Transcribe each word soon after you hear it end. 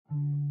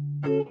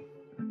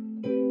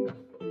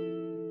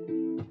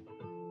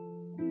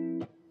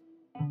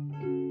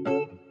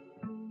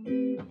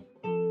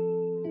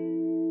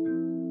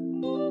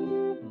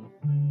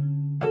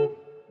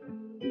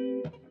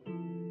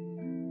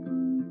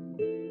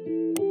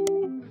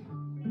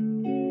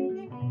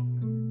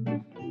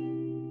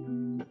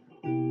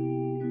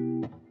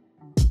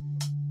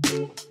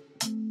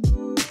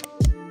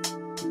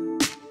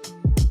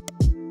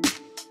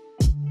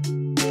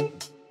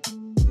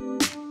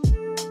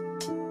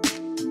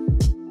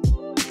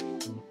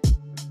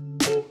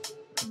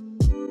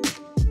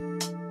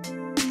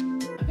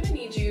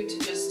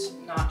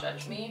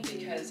Judge me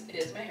because it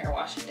is my hair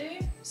washing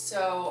day,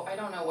 so I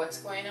don't know what's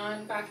going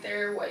on back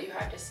there, what you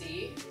had to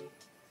see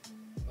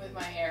with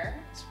my hair,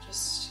 so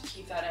just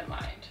keep that in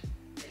mind.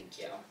 Thank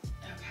you.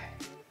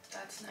 Okay,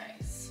 that's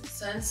nice.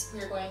 Since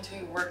we're going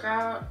to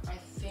workout, I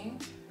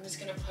think I'm just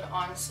gonna put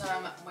on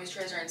some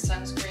moisturizer and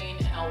sunscreen,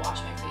 and I'll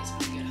wash my face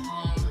when I get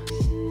home.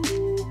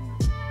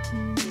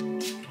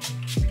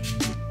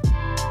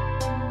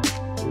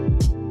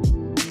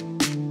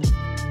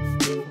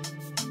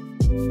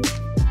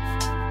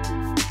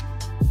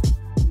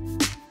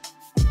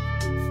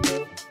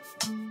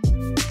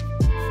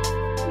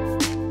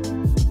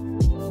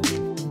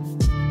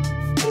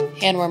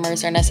 Hand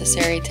warmers are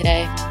necessary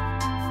today.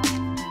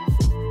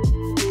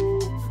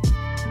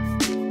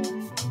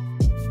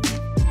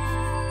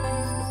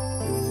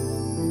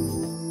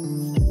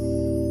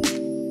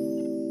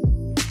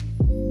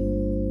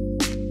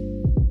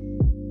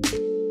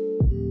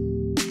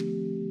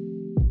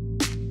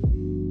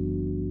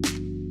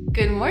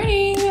 Good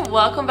morning,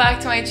 welcome back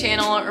to my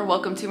channel, or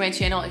welcome to my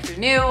channel if you're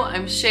new.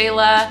 I'm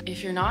Shayla.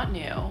 If you're not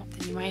new,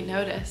 then you might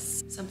notice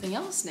something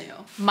else new.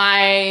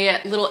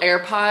 My little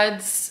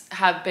AirPods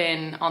have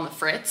been on the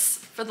fritz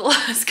for the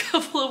last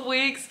couple of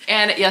weeks,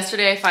 and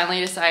yesterday I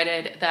finally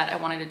decided that I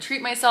wanted to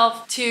treat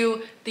myself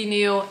to the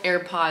new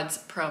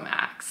AirPods Pro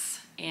Max.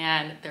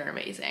 And they're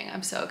amazing.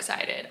 I'm so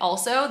excited.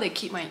 Also, they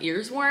keep my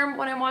ears warm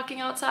when I'm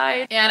walking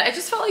outside, and I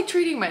just felt like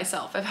treating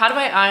myself. I've had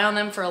my eye on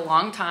them for a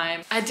long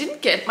time. I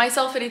didn't get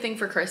myself anything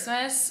for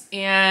Christmas,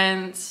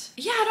 and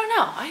yeah, I don't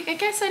know. I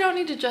guess I don't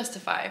need to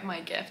justify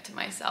my gift to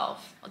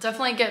myself. I'll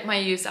definitely get my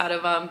use out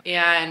of them,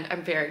 and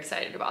I'm very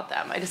excited about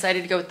them. I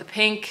decided to go with the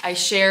pink. I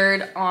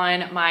shared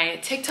on my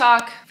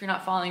TikTok. If you're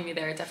not following me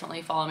there,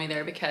 definitely follow me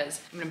there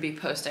because I'm gonna be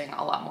posting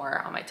a lot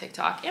more on my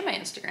TikTok and my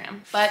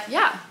Instagram. But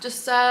yeah,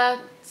 just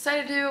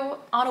decided to,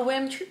 on a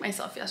whim, treat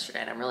myself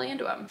yesterday, and I'm really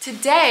into them.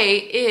 Today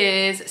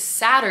is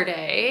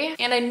Saturday,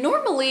 and I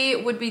normally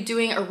would be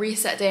doing a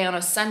reset day on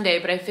a Sunday,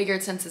 but I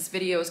figured since this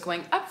video is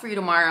going up for you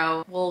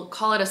tomorrow, we'll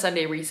call it a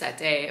Sunday reset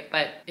day,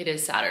 but it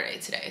is Saturday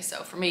today.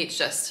 So for me, it's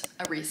just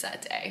a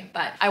reset day.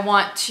 But I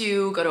want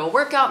to go to a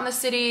workout in the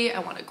city. I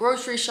want to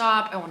grocery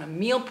shop. I want to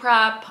meal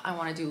prep. I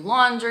want to do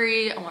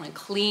laundry. I want to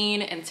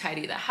clean and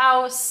tidy the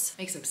house,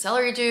 make some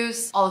celery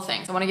juice, all the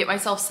things. I want to get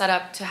myself set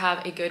up to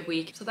have a good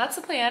week. So that's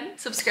the plan.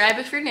 Subscribe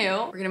if you're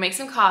new. We're gonna make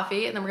some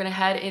coffee, and then we're gonna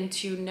head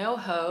into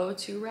NoHo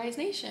to Rise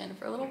Nation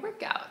for a little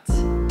workout.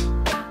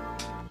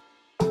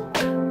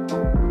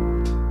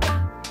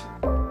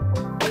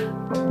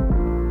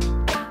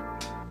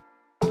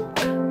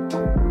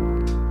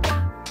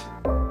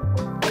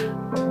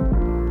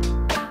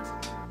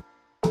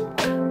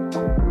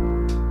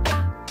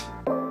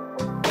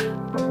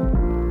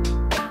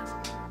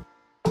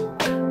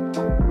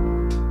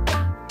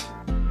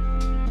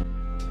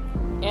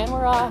 And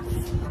we're off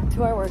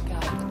to our workout.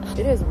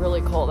 It is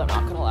really cold, I'm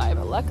not gonna lie,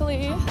 but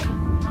luckily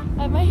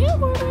I have my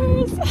hand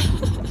warmers.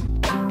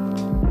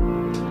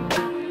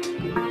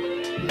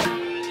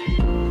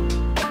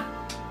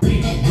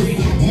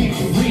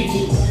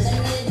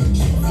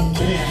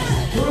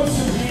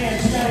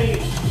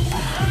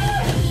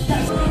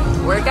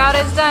 Workout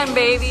is done,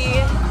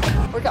 baby.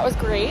 Workout was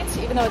great,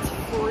 even though it's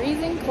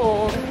freezing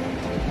cold.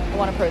 I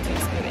want a protein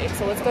smoothie,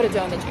 so let's go to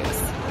Dough and the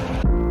Juice.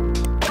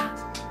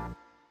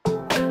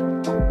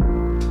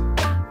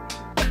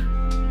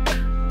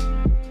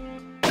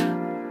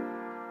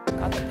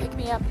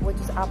 Which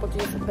is apple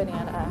juice and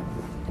banana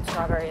and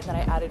strawberry, and then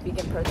I added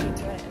vegan protein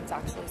to it, and it's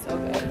actually so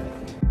good.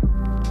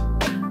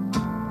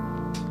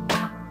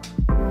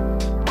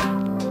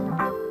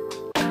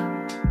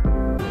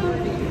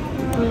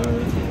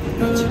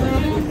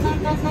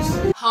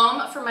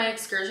 Home from my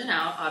excursion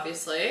out,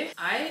 obviously.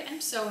 I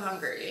am so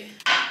hungry.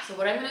 So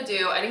what I'm gonna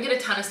do, I didn't get a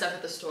ton of stuff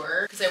at the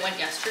store because I went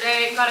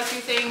yesterday and got a few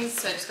things.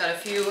 So I just got a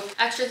few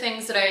extra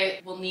things that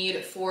I will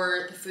need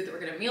for the food that we're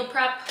gonna meal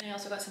prep. And I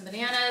also got some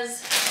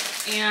bananas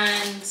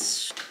and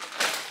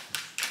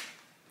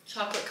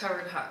chocolate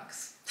covered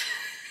hunks.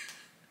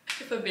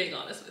 If I'm being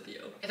honest with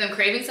you. If I'm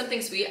craving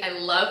something sweet, I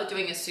love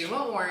doing a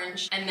sumo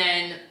orange and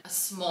then a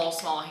small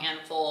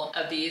handful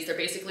of these. They're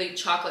basically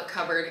chocolate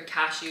covered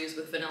cashews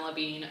with vanilla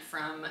bean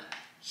from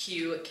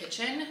Hue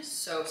Kitchen.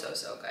 So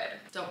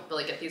good. Don't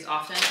really get these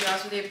often, to be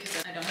honest with you,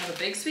 because I don't have a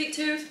big sweet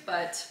tooth,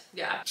 but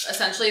yeah.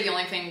 Essentially, the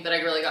only thing that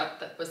I really got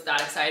that was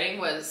that exciting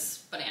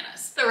was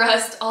bananas. The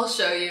rest I'll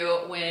show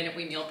you when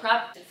we meal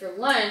prep. And for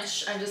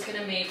lunch, I'm just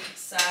gonna make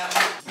some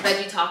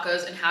veggie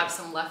tacos and have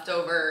some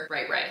leftover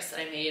white rice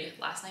that I made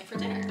last night for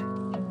dinner.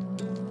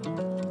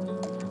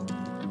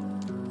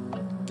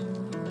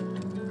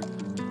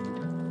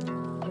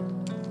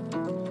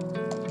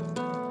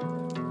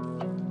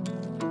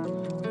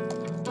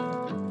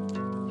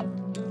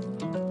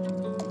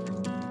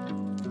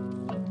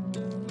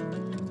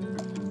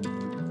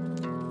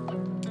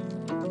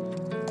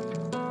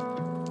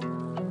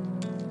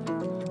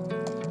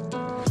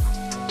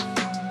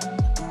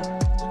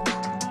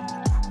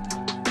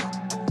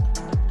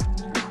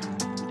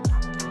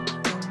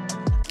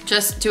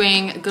 Just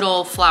doing good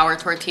old flour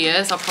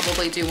tortillas. I'll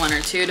probably do 1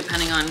 or 2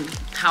 depending on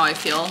how I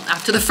feel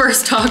after the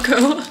first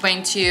taco. I'm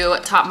going to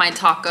top my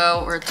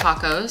taco or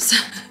tacos,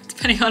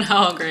 depending on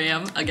how hungry I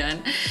am,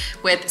 again,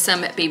 with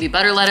some baby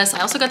butter lettuce.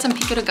 I also got some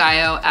pico de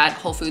gallo at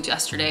Whole Foods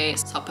yesterday.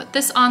 So I'll put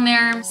this on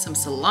there, some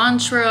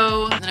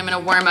cilantro, and then I'm gonna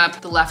warm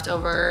up the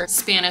leftover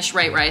Spanish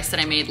white rice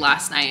that I made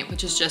last night,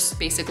 which is just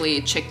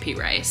basically chickpea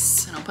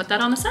rice. And I'll put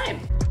that on the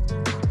side.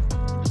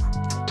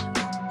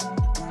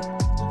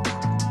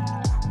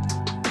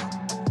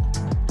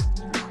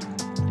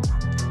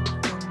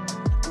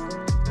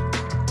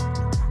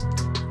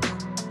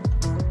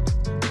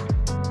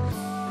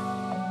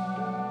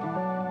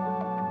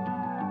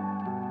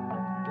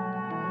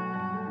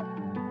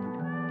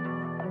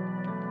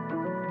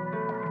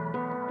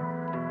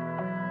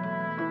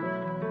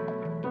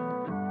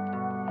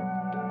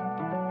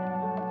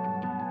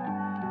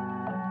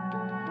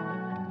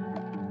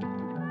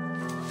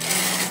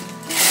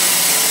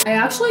 I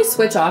actually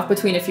switch off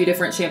between a few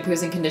different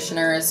shampoos and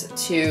conditioners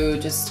to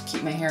just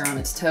keep my hair on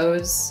its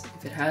toes.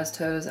 If it has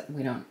toes,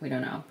 we don't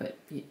know, but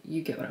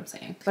you get what I'm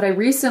saying. But I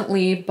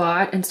recently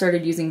bought and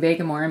started using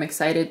Vegamore. I'm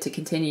excited to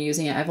continue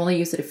using it. I've only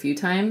used it a few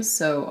times,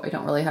 so I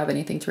don't really have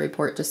anything to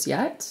report just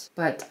yet,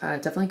 but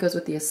definitely goes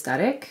with the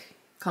aesthetic.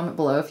 Comment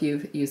below if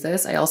you've used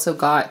this. I also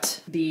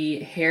got the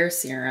hair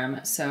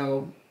serum,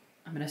 so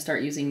I'm gonna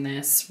start using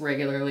this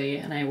regularly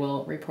and I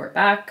will report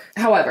back.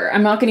 However,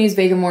 I'm not gonna use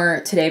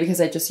Vegamore today because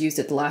I just used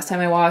it the last time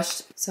I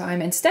washed. So I'm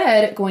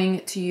instead going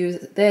to use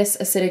this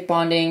acidic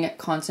bonding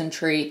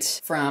concentrate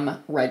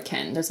from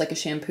Redken. There's like a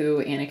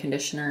shampoo and a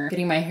conditioner.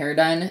 Getting my hair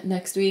done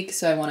next week,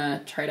 so I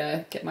wanna try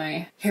to get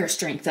my hair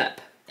strength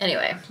up.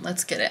 Anyway,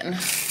 let's get in.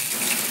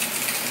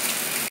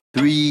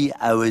 3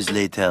 hours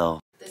later.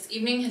 This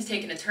evening has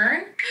taken a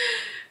turn.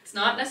 It's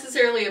not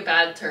necessarily a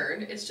bad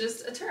turn, it's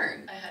just a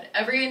turn. I had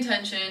every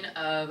intention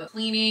of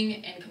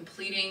cleaning and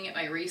completing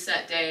my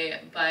reset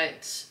day,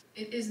 but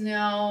it is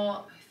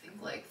now, I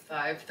think like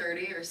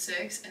 5:30 or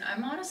 6, and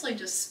I'm honestly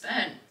just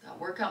spent. That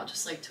workout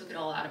just like took it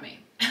all out of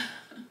me.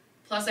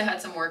 Plus I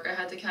had some work I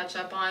had to catch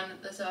up on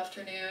this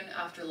afternoon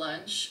after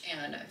lunch,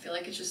 and I feel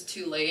like it's just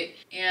too late.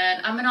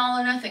 And I'm an all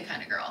or nothing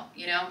kind of girl,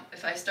 you know?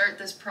 If I start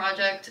this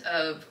project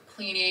of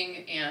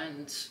cleaning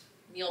and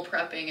meal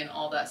prepping and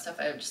all that stuff,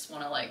 I just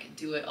want to like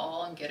do it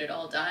all and get it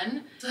all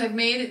done. So I've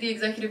made the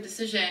executive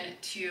decision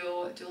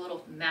to do a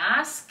little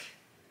mask.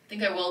 I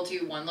think I will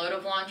do 1 load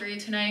of laundry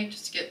tonight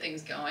just to get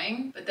things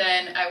going, but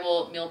then I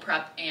will meal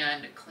prep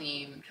and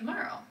clean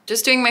tomorrow.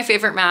 Just doing my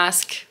favorite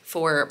mask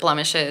for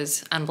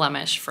blemishes,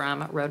 Unblemish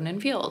from Roden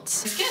 &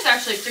 Fields. My skin is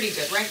actually pretty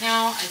good right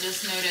now. I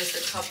just noticed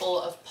a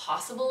couple of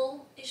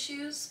possible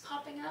issues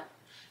popping up,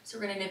 so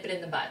we're gonna nip it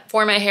in the bud.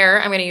 For my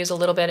hair, I'm gonna use a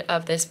little bit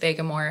of this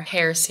Vegamore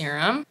hair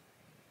serum.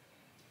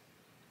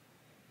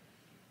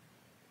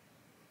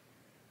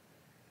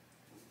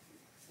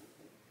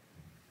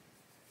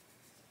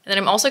 And then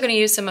I'm also gonna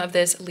use some of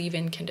this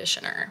leave-in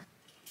conditioner.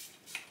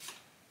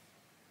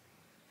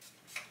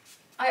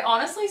 I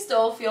honestly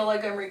still feel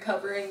like I'm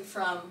recovering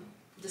from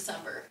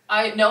December.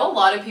 I know a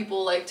lot of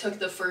people like took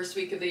the first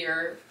week of the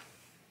year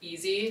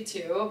easy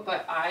too,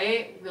 but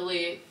I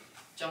really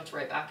jumped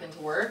right back into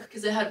work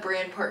because it had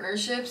brand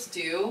partnerships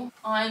due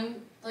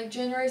on like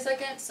January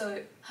 2nd, so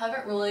I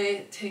haven't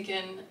really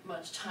taken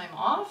much time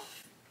off.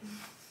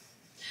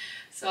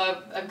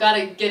 So I've got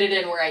to get it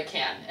in where I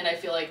can, and I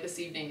feel like this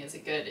evening is a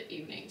good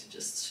evening to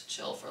just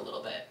chill for a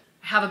little bit.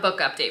 I have a book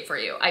update for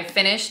you. I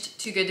finished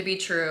Too Good to Be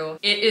True.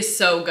 It is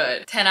so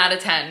good. 10 out of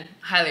 10.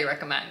 Highly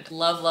recommend.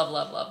 Love, love,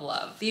 love, love,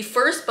 love. The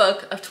first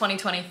book of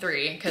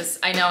 2023, because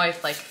I know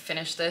I've like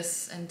finished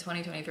this in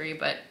 2023,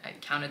 but I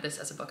counted this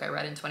as a book I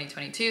read in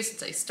 2022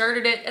 since I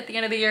started it at the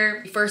end of the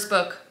year. The first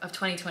book of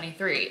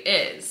 2023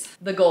 is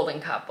The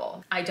Golden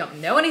Couple. I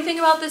don't know anything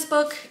about this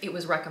book. It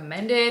was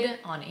recommended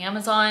on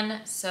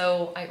Amazon,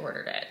 so I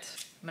ordered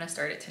it. I'm gonna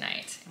start it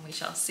tonight and we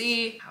shall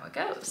see how it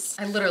goes.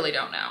 I literally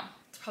don't know.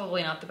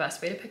 Probably not the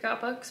best way to pick out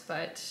books,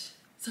 but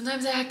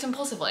sometimes I act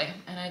impulsively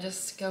and I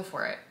just go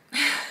for it.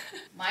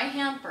 My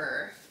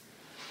hamper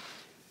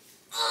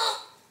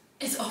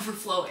is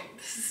overflowing.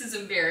 This is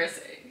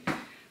embarrassing.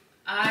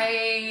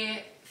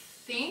 I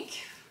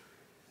think,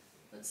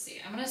 let's see,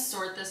 I'm gonna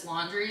sort this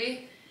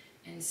laundry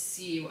and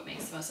see what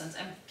makes the most sense.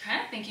 I'm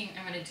kind of thinking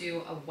I'm gonna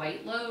do a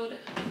white load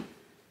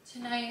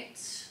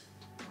tonight.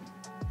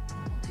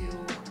 I'll do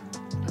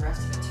the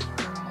rest of it tomorrow.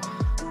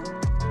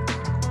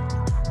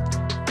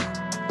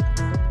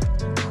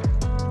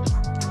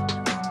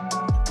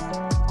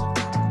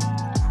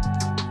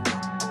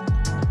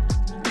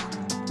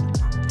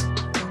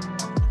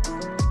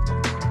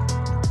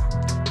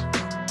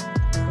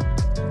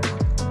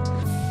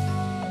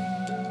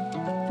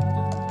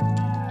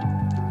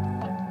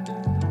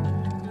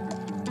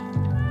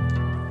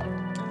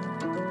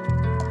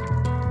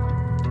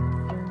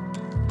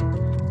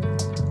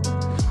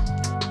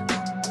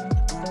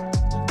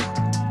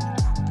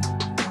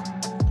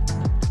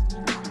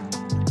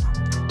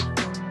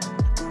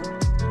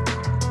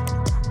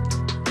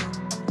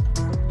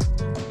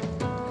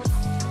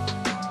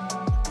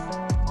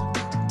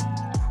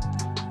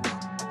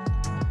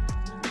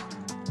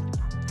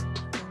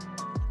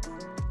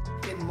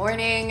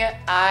 Morning.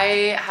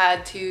 I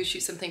had to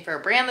shoot something for a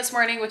brand this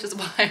morning, which is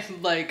why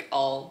I'm like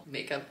all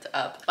makeup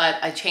up. But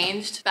I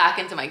changed back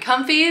into my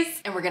comfies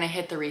and we're gonna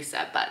hit the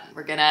reset button.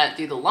 We're gonna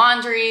do the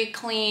laundry,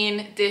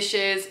 clean,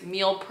 dishes,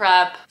 meal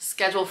prep,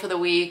 schedule for the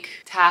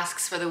week,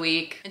 tasks for the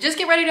week, and just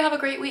get ready to have a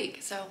great week.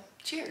 So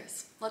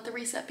cheers. Let the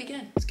reset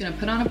begin. Just gonna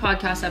put on a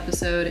podcast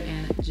episode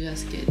and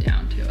just get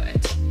down to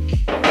it.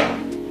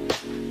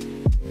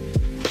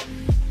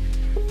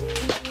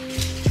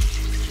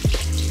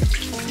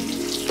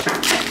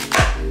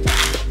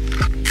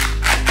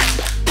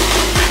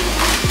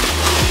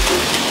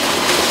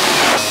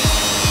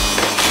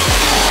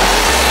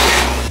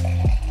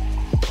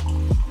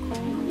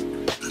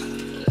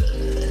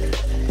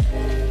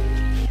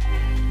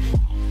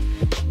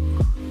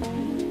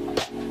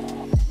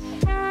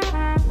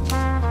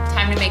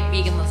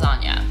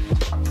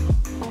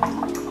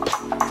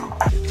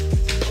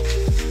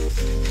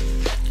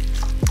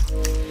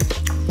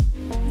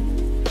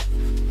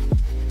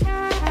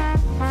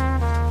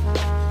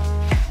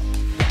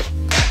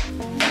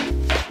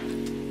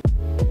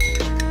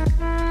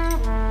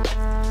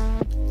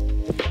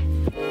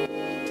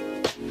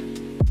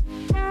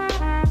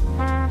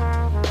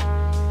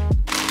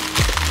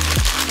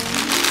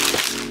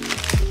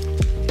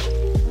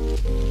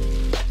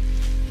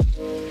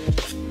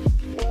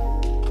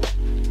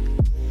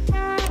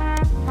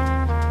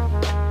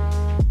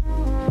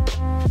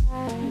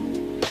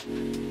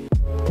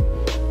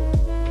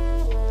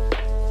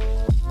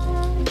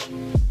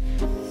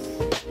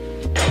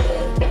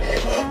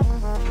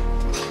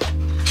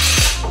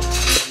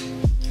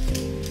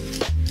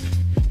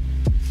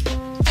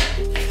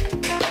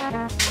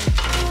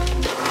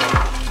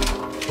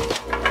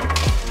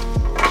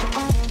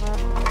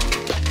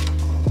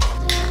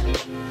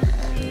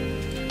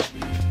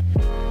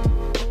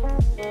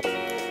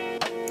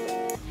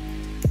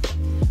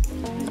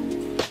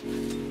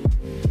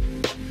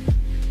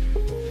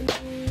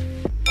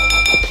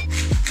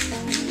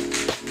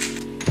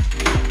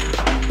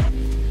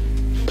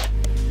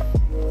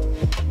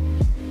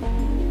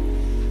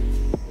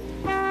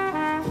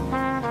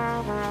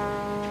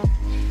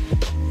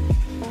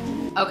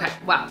 Okay,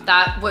 wow,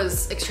 that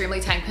was extremely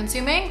time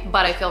consuming,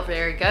 but I feel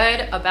very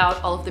good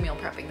about all of the meal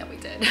prepping that we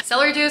did.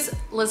 Celery juice,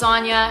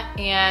 lasagna,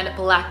 and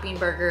black bean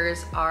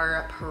burgers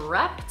are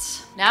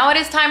prepped. Now it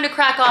is time to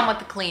crack on with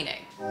the cleaning.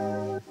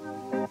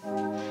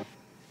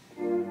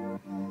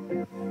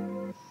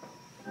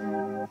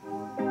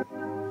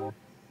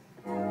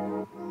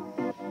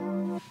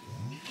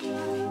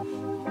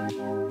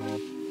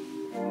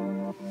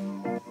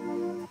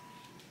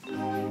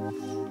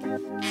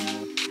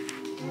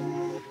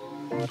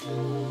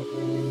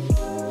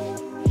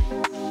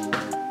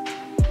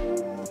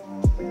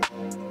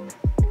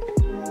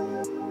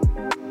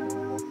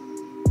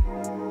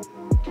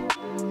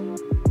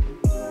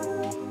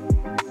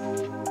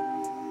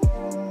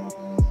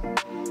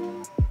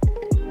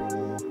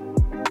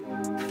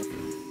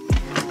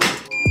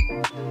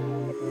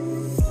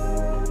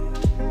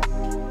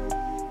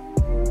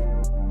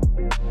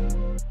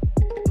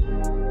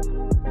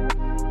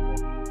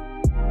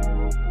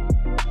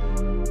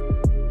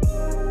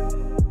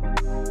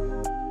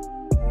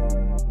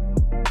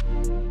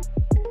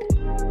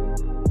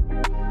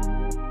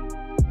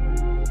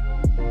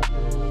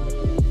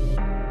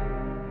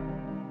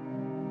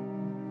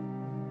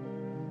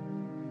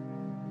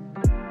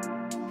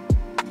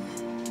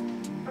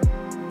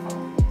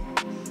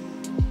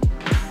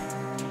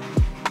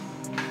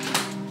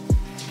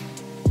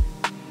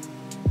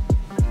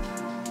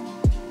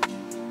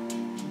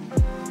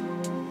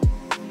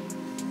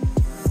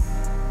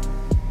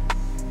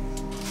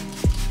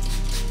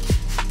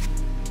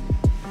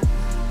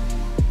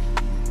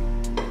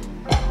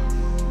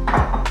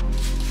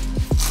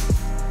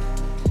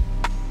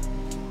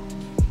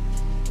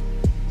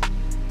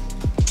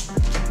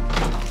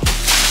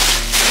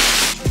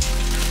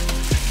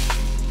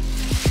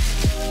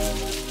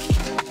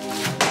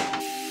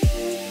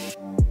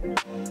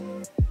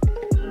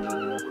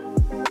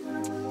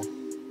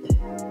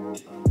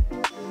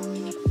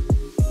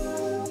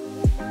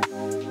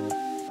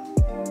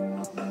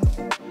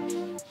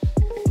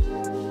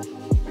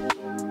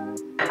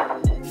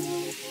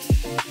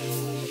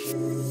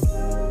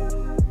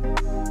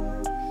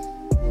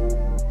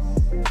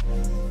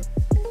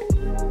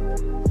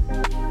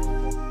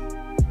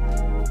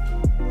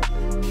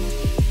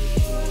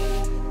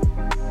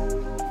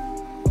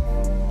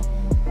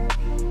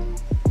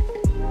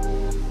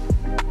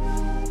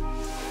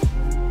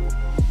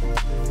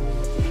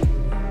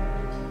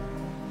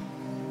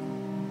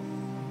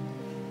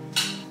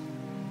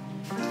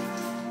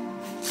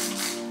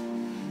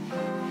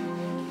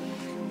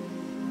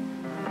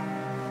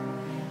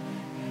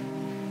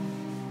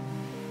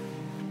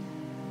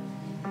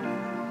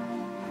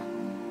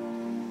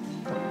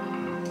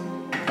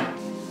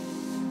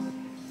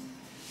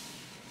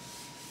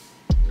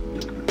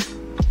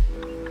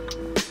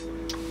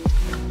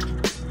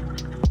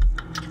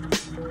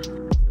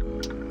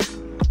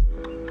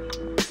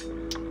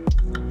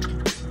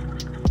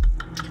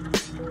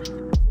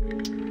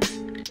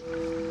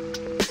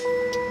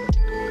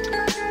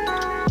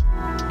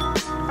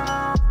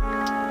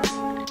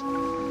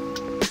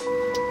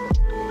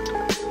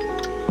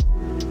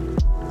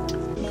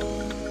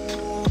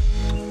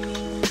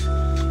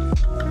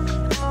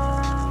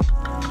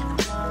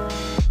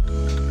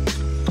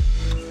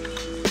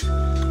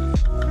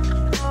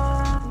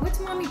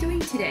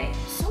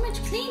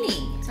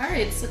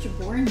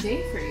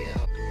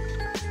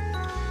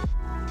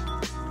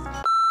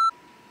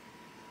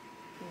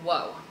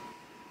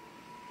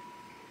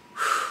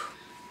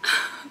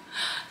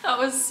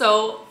 was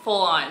so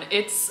full on.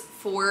 It's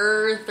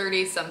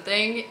 4:30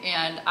 something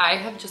and I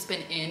have just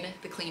been in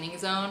the cleaning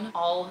zone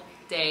all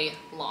day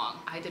long.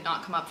 I did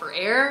not come up for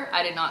air.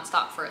 I did not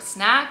stop for a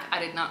snack. I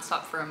did not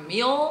stop for a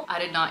meal. I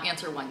did not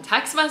answer one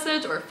text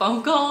message or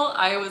phone call.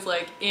 I was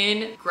like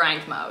in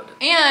grind mode.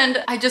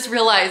 And I just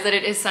realized that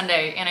it is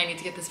Sunday and I need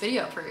to get this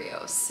video for you.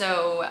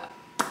 So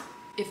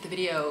if the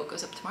video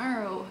goes up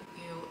tomorrow,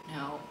 you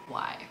know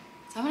why.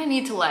 So I'm gonna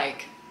need to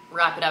like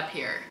wrap it up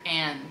here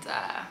and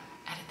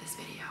edit this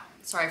video.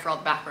 Sorry for all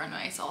the background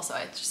noise. Also,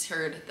 I just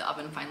heard the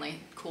oven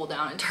finally cool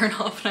down and turn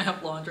off and I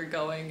have laundry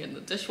going and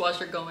the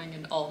dishwasher going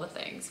and all the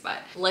things. But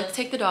let's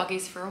take the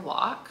doggies for a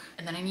walk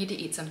and then I need to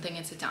eat something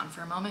and sit down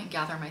for a moment and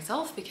gather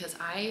myself because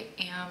I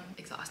am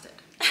exhausted.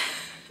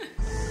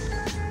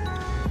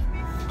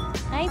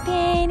 Hi,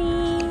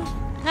 Penny.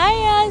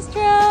 Hi,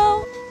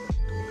 Astro.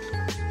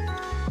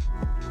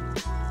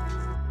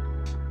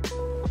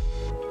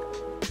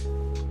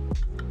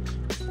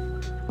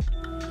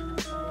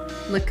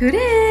 Look who it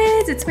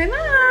is, it's my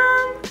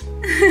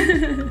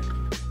mom.